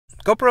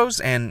GoPros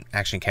and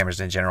action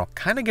cameras in general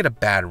kind of get a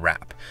bad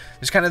rap.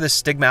 There's kind of this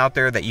stigma out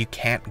there that you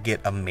can't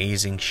get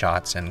amazing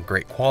shots and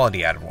great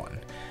quality out of one.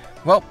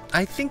 Well,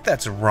 I think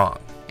that's wrong,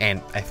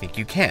 and I think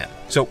you can.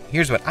 So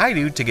here's what I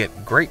do to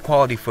get great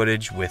quality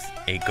footage with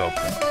a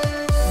GoPro.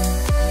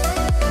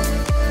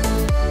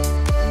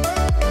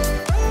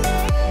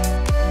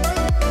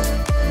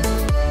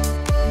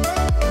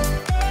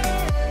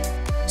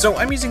 So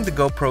I'm using the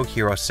GoPro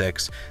Hero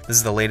 6. This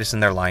is the latest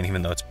in their line,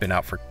 even though it's been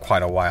out for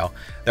quite a while.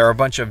 There are a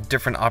bunch of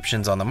different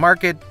options on the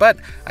market, but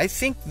I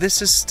think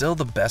this is still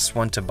the best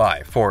one to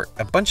buy for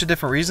a bunch of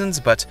different reasons,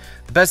 but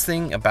the best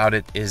thing about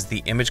it is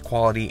the image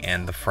quality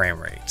and the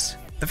frame rates.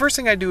 The first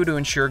thing I do to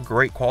ensure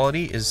great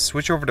quality is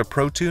switch over to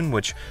Pro Tune,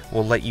 which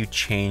will let you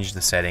change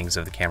the settings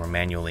of the camera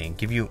manually and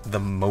give you the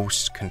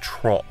most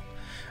control.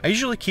 I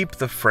usually keep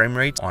the frame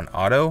rate on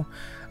auto.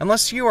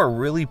 Unless you are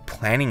really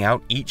planning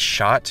out each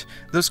shot,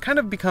 those kind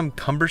of become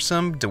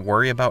cumbersome to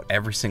worry about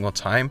every single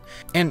time.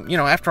 And you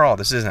know, after all,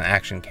 this is an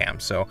action cam,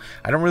 so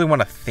I don't really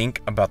want to think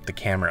about the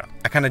camera.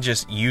 I kind of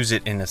just use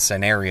it in a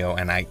scenario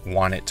and I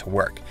want it to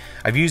work.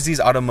 I've used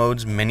these auto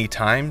modes many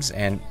times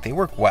and they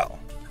work well.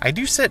 I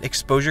do set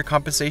exposure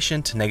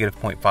compensation to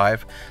 -0.5.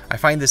 I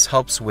find this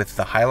helps with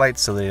the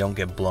highlights so they don't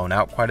get blown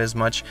out quite as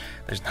much.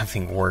 There's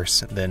nothing worse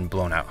than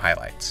blown out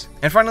highlights.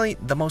 And finally,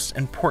 the most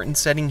important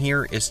setting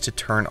here is to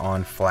turn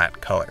on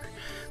flat color.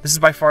 This is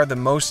by far the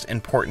most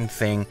important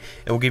thing.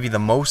 It will give you the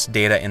most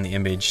data in the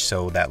image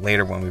so that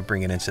later when we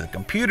bring it into the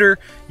computer,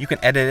 you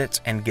can edit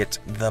it and get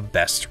the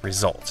best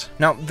result.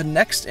 Now, the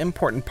next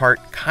important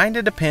part kind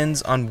of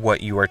depends on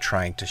what you are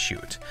trying to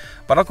shoot.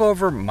 But I'll go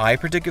over my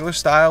particular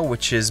style,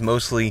 which is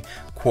mostly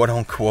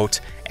quote-unquote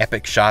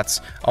epic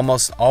shots,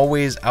 almost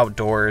always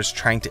outdoors,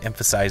 trying to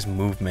emphasize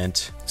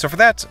movement. So for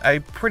that, I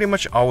pretty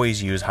much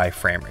always use high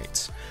frame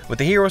rates. With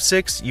the Hero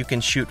 6, you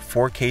can shoot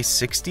 4K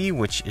 60,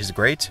 which is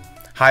great.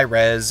 High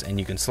res, and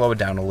you can slow it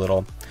down a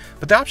little.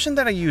 But the option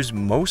that I use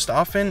most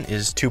often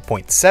is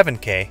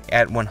 2.7K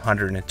at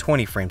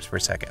 120 frames per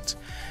second.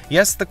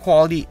 Yes, the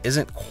quality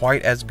isn't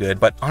quite as good,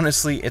 but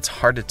honestly, it's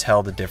hard to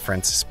tell the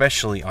difference,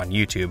 especially on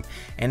YouTube,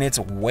 and it's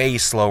way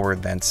slower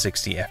than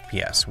 60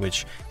 FPS,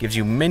 which gives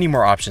you many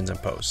more options in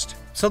post.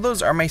 So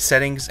those are my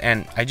settings,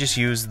 and I just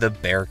use the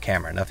bare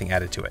camera, nothing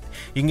added to it.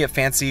 You can get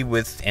fancy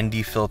with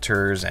ND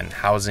filters and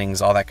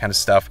housings, all that kind of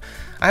stuff.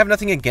 I have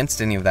nothing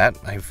against any of that.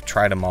 I've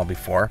tried them all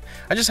before.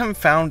 I just haven't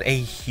found a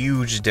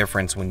huge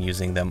difference when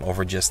using them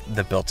over just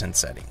the built-in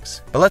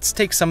settings. But let's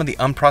take some of the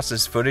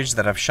unprocessed footage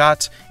that I've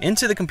shot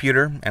into the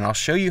computer, and I'll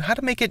show you how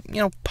to make it,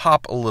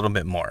 pop a little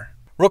bit more.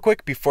 Real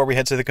quick, before we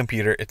head to the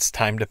computer, it's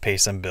time to pay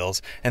some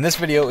bills, and this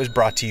video is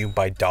brought to you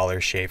by Dollar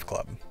Shave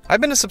Club. I've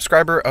been a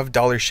subscriber of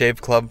Dollar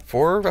Shave Club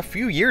for a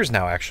few years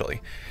now,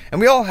 actually, and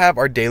we all have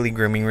our daily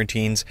grooming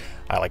routines.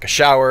 I like a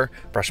shower,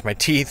 brush my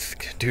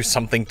teeth, do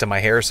something to my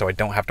hair so I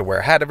don't have to wear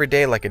a hat every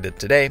day like I did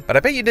today. But I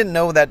bet you didn't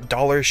know that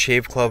Dollar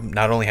Shave Club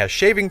not only has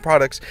shaving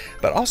products,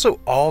 but also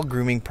all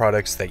grooming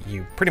products that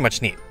you pretty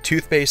much need.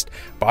 Toothpaste,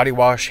 body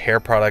wash, hair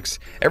products,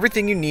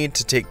 everything you need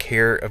to take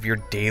care of your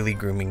daily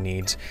grooming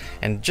needs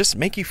and just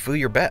make you feel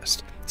your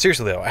best.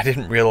 Seriously though, I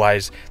didn't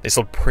realize they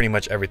sold pretty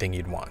much everything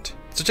you'd want.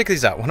 So check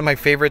these out. One of my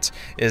favorites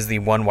is the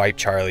One Wipe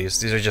Charlies.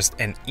 These are just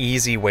an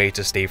easy way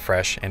to stay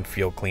fresh and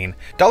feel clean.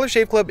 Dollar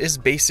Shave Club is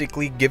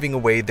basically giving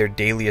away their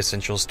daily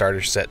essentials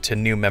starter set to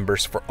new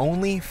members for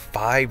only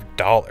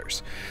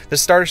 $5. The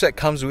starter set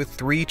comes with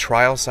 3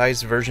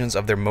 trial-sized versions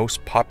of their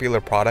most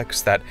popular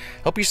products that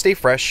help you stay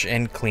fresh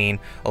and clean,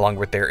 along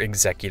with their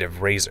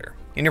executive razor.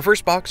 In your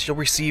first box, you'll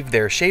receive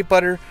their shave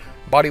butter,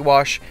 body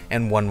wash,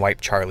 and One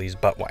Wipe Charlie's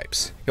butt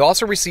wipes. You'll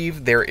also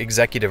receive their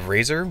executive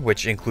razor,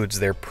 which includes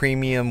their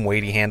premium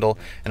weighty handle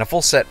and a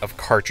full set of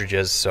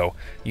cartridges, so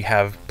you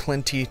have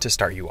plenty to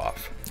start you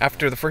off.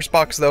 After the first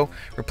box though,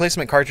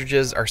 replacement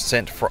cartridges are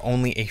sent for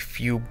only a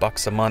few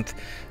bucks a month.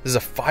 This is a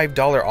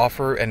 $5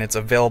 offer and it's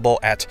available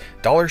at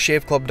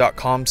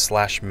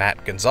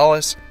dollarshaveclub.com/Matt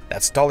Gonzalez.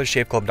 That's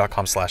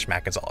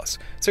dollarshaveclub.com/Matt Gonzalez.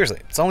 Seriously,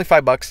 it's only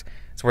 $5.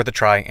 It's worth a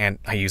try and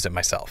I use it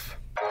myself.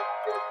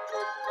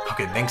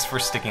 Okay, thanks for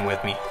sticking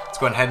with me. Let's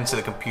go ahead and head into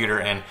the computer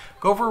and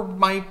go over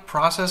my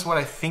process, what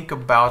I think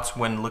about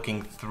when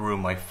looking through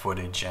my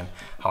footage and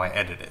how I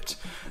edit it.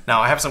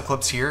 Now, I have some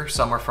clips here.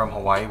 Some are from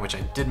Hawaii, which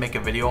I did make a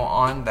video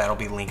on. That'll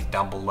be linked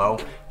down below.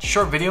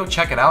 Short video,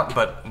 check it out,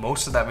 but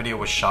most of that video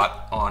was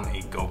shot on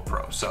a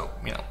GoPro. So,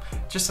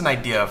 just an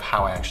idea of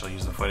how I actually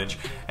use the footage.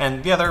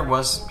 And the other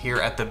was here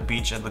at the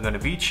beach at Laguna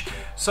Beach.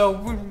 So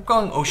we're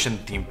going ocean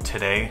themed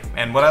today.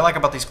 And what I like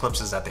about these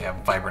clips is that they have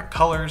vibrant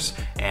colors,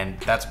 and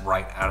that's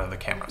right out of the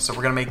camera. So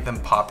we're gonna make them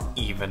pop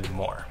even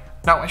more.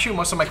 Now, I shoot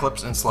most of my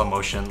clips in slow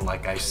motion,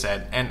 like I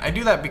said, and I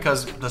do that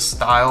because the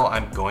style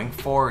I'm going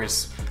for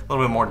is a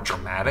little bit more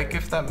dramatic,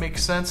 if that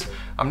makes sense.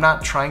 I'm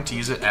not trying to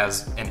use it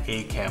as an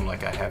A cam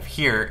like I have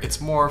here.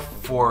 It's more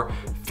for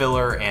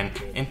filler and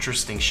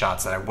interesting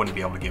shots that I wouldn't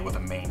be able to get with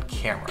a main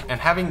camera. And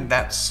having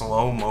that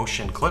slow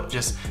motion clip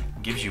just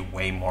gives you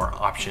way more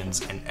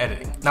options in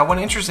editing. Now, one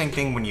interesting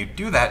thing when you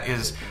do that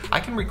is I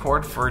can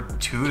record for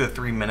 2 to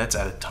 3 minutes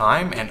at a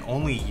time and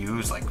only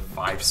use like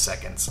 5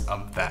 seconds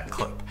of that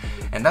clip.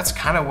 And that's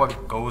kind of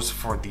what goes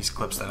for these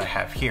clips that I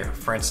have here.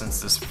 For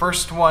instance, this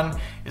first one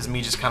is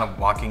me just kind of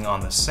walking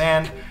on the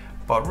sand,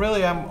 but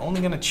really I'm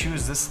only gonna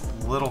choose this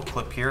little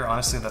clip here.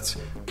 Honestly, that's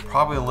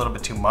probably a little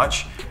bit too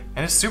much.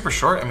 And it's super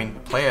short. I mean,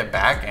 play it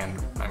back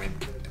and I mean,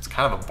 it's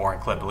kind of a boring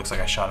clip. It looks like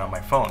I shot it on my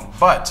phone.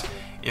 But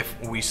if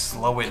we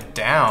slow it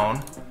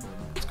down,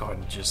 let's go ahead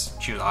and just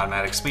choose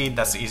automatic speed.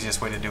 That's the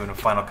easiest way to do it in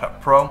Final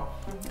Cut Pro.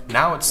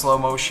 Now it's slow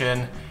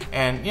motion,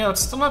 and you know,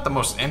 it's still not the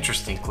most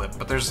interesting clip,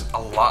 but there's a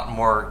lot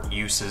more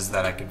uses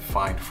that I can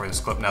find for this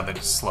clip now that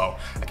it's slow.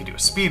 I can do a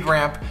speed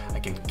ramp, I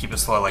can keep it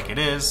slow like it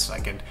is, I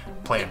can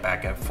play it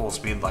back at full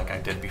speed like I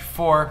did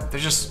before.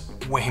 There's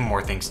just way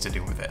more things to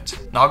do with it.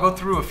 Now I'll go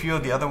through a few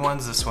of the other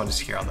ones. This one is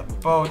here on the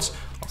boat.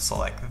 I'll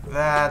select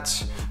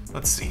that.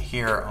 Let's see,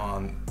 here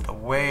on the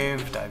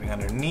wave, diving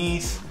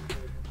underneath.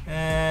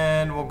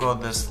 And we'll go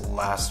this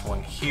last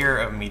one here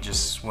of me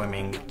just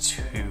swimming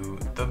to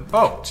the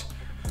boat.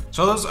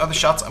 So those are the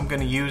shots I'm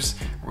gonna use,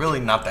 really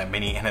not that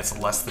many, and it's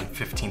less than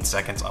 15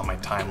 seconds on my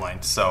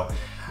timeline. So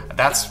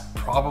that's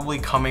probably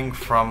coming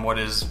from what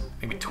is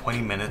maybe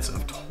 20 minutes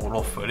of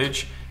total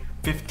footage,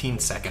 15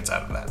 seconds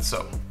out of that.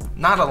 So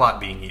not a lot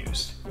being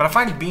used. But I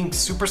find being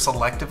super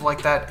selective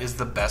like that is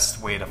the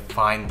best way to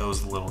find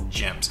those little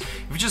gems.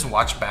 If you just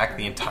watch back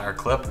the entire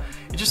clip,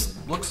 it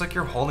just looks like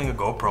you're holding a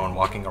GoPro and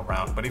walking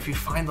around. But if you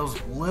find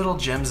those little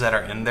gems that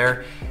are in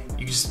there,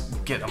 you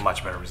just get a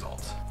much better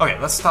result. Okay,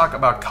 let's talk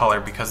about color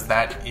because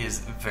that is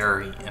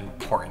very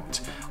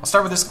important. I'll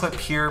start with this clip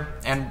here,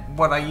 and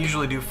what I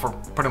usually do for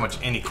pretty much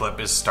any clip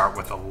is start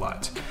with a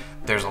LUT.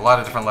 There's a lot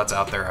of different LUTs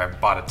out there.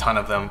 I've bought a ton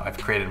of them. I've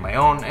created my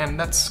own, and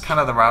that's kind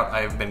of the route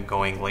I've been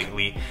going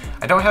lately.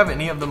 I don't have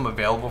any of them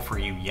available for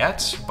you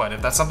yet, but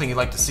if that's something you'd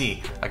like to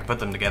see, I can put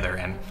them together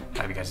and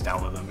have you guys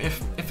download them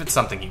if it's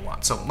something you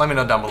want. So let me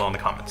know down below in the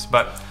comments.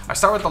 But I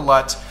start with the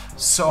LUT.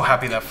 So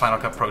happy that Final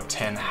Cut Pro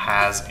 10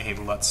 has a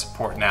LUT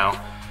support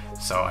now.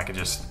 So I could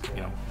just,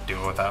 you know, do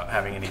it without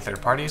having any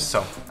third parties.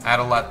 So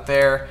add a LUT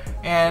there.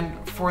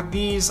 And for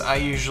these, I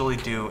usually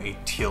do a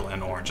teal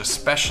and orange,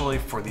 especially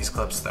for these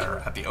clips that are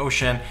at the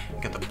ocean.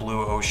 You get the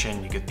blue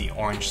ocean, you get the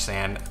orange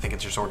sand. I think it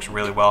just works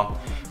really well.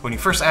 When you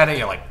first add it,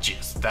 you're like,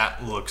 geez,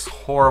 that looks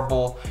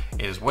horrible.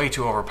 It is way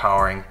too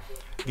overpowering.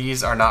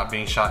 These are not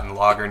being shot in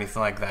log or anything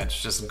like that.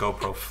 It's just a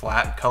GoPro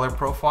flat color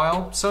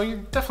profile. So you're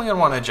definitely gonna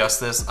wanna adjust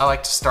this. I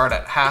like to start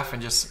at half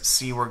and just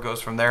see where it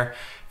goes from there.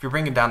 If you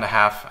bring it down to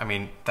half, I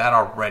mean, that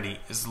already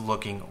is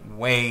looking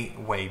way,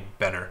 way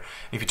better.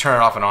 If you turn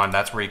it off and on,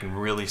 that's where you can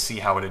really see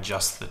how it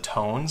adjusts the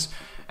tones.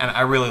 And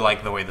I really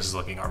like the way this is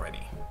looking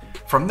already.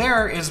 From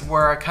there is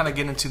where I kind of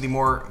get into the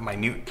more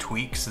minute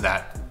tweaks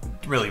that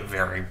really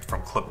vary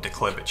from clip to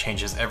clip. It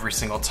changes every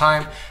single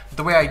time. But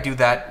the way I do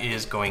that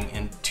is going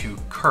into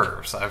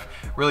curves. I've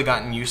really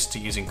gotten used to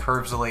using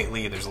curves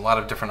lately. There's a lot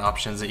of different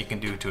options that you can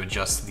do to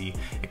adjust the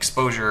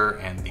exposure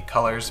and the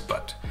colors,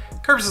 but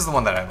curves is the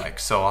one that I like.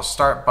 So I'll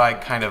start by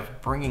kind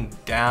of bringing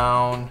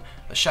down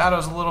the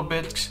shadows a little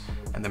bit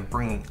and then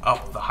bringing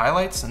up the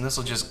highlights, and this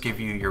will just give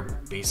you your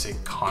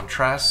basic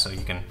contrast, so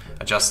you can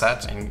adjust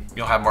that and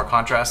you'll have more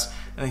contrast.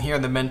 And then here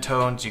in the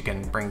midtones, you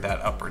can bring that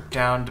up or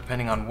down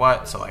depending on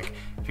what. So like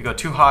if you go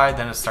too high,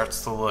 then it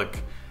starts to look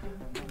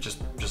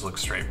just look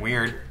straight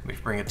weird. If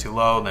you bring it too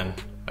low, then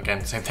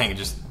again, same thing, it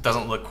just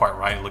doesn't look quite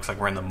right. It looks like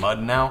we're in the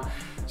mud now.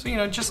 So, you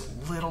know, just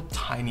little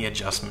tiny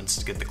adjustments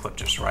to get the clip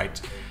just right.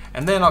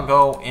 And then I'll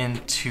go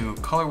into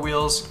color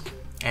wheels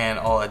and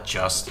I'll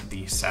adjust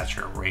the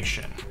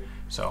saturation.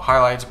 So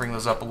highlights, bring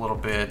those up a little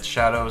bit.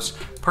 Shadows,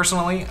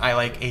 personally, I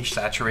like a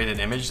saturated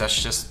image.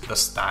 That's just the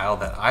style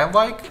that I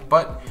like,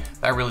 but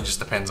that really just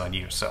depends on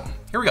you. So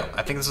here we go.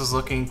 I think this is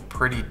looking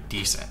pretty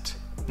decent.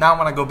 Now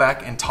when I go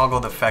back and toggle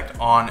the effect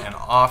on and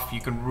off,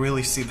 you can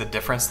really see the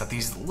difference that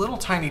these little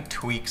tiny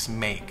tweaks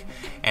make.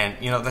 And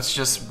you know, that's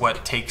just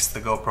what takes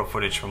the GoPro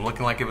footage from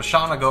looking like it was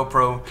shot on a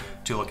GoPro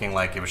to looking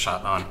like it was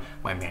shot on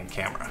my main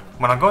camera.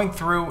 When I'm going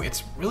through,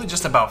 it's really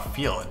just about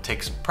feel. It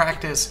takes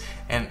practice,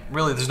 and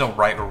really there's no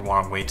right or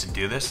wrong way to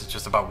do this. It's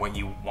just about what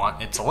you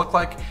want it to look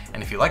like,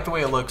 and if you like the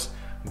way it looks,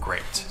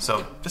 great.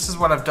 So this is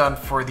what I've done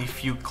for the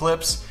few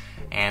clips,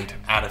 and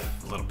add a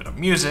little bit of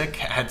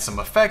music, add some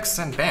effects,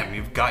 and bam,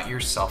 you've got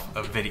yourself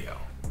a video.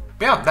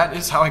 But yeah, that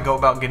is how I go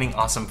about getting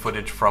awesome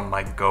footage from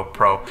my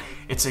GoPro.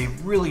 It's a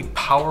really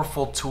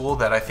powerful tool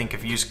that I think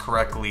if used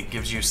correctly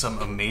gives you some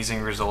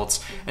amazing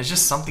results. It's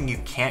just something you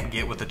can't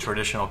get with a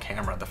traditional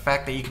camera. The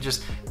fact that you can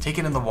just take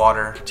it in the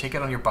water, take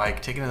it on your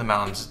bike, take it in the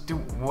mountains, do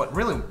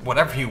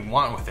whatever you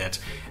want with it.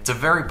 It's a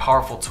very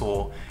powerful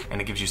tool, and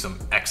it gives you some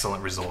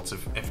excellent results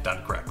if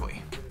done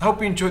correctly. I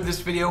hope you enjoyed this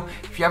video.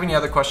 If you have any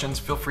other questions,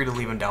 feel free to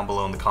leave them down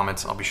below in the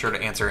comments. I'll be sure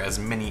to answer as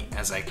many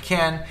as I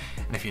can.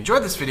 And if you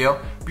enjoyed this video,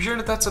 be sure to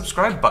hit that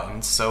subscribe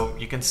button so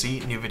you can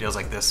see new videos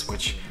like this,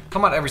 which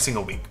come out every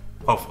single week,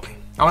 hopefully.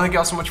 I want to thank you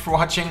all so much for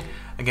watching.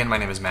 Again, my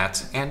name is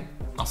Matt, and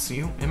I'll see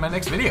you in my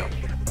next video.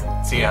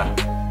 See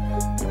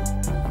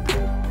ya.